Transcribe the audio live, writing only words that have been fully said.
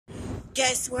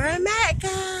Guess where I'm at,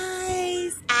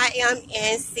 guys? I am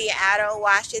in Seattle,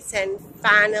 Washington,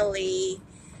 finally.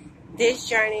 This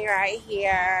journey right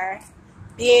here,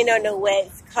 being on the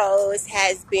West Coast,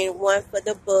 has been one for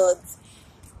the books.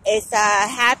 It's a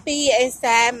happy and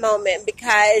sad moment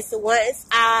because once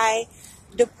I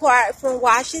depart from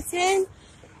Washington,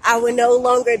 I will no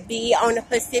longer be on the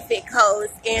Pacific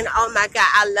Coast. And oh my God,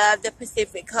 I love the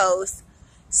Pacific Coast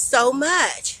so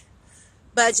much.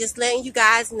 But just letting you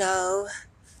guys know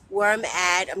where I'm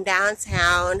at. I'm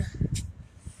downtown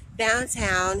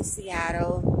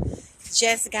Seattle.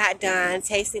 Just got done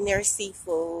tasting their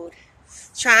seafood,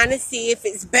 trying to see if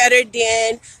it's better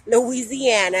than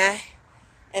Louisiana.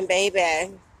 And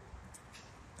baby,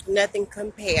 nothing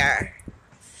compare.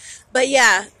 But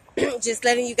yeah, just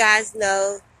letting you guys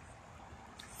know,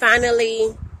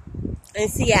 finally in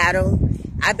Seattle.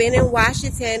 I've been in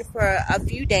Washington for a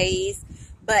few days,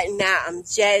 but now I'm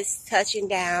just touching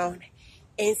down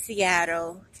in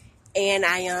Seattle, and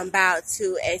I am about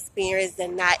to experience the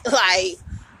nightlife.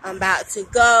 I'm about to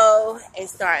go and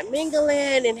start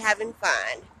mingling and having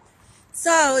fun.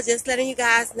 So just letting you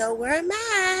guys know where I'm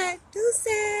at.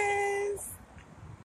 Deuces.